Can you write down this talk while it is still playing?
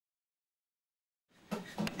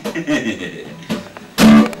Ooh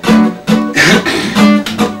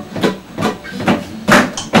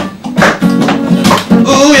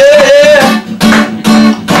yeah.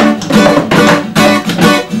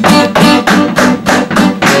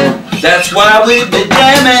 That's why we be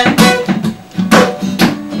jamming.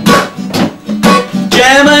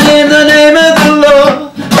 Jamming in the name of the Lord.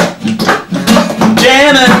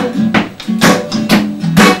 Jamming.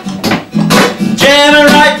 Jamming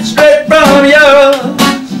right straight from yours.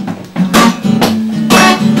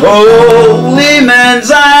 Holy man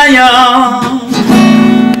Zion,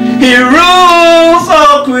 he rules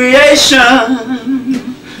all creation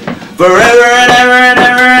forever and ever and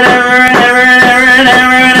ever and ever and ever and ever and ever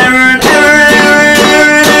and ever and ever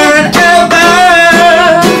and ever and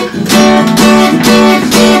ever.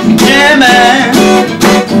 Jamming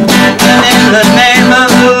in the name of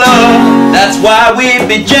the Lord. That's why we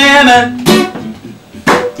be jamming.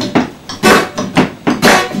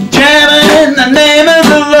 Jamming in the name of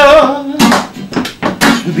the Lord.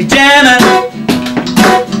 We be jamming.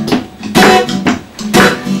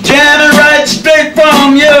 Jamming right straight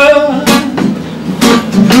from you.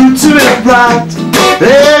 Roots of it right,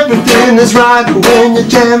 everything is right when you're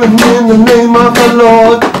jamming in the name of the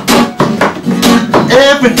Lord.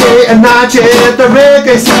 Every day and night, yeah, the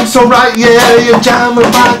reggae seems so right, yeah, you're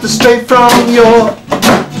jamming right straight from your.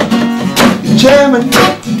 You're jamming.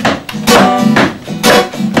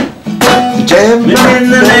 Jamming in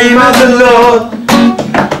the name of the Lord.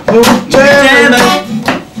 Oh, jamming.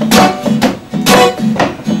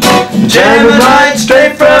 Jamming right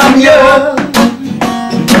straight from you.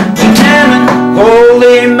 Jamming.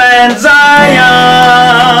 Holy man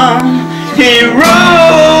Zion, he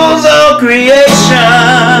rules all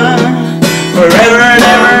creation forever and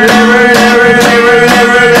ever and ever and ever and ever and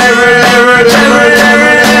ever and ever and ever and ever and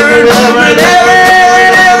ever and ever and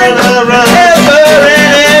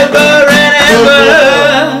ever and ever and ever.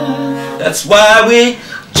 That's why we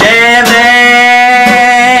jamming.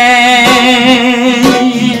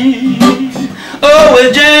 Oh,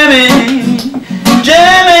 we're jamming,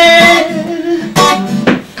 jamming.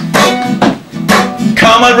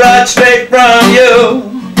 Coming right straight from you.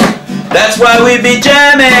 That's why we be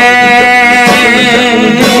jamming.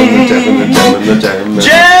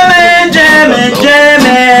 Jamming, jamming,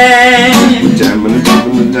 jamming. Jamming,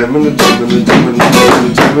 we're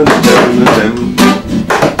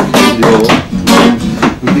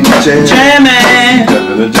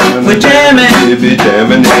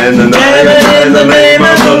jamming, jamming in the name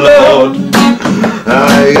of the Lord.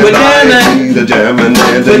 We're jamming, the jamming,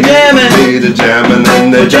 we're jamming, the jamming,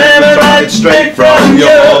 and the jamming right straight from you.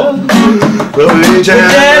 We're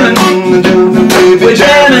jamming, we're jamming, we're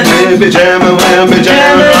jamming, we're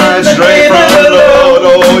jamming right straight from the Lord.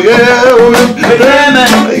 Oh yeah, we're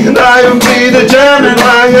jamming, and I will be the jamming,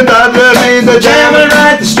 and I will be the jamming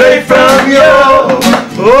right straight from you.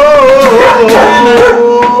 Oh,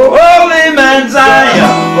 Holy man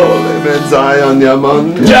Zion, holy man Zion, yeah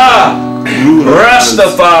man. Jah,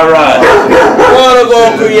 Rastafari, what of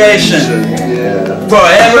all creation,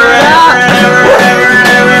 forever and ever and ever and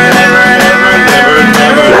ever and ever and ever and ever and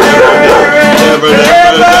ever and ever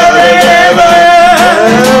and ever and ever and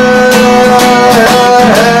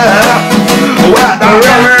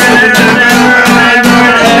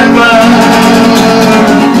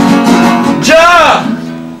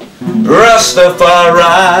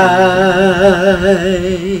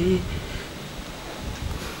Rastafari.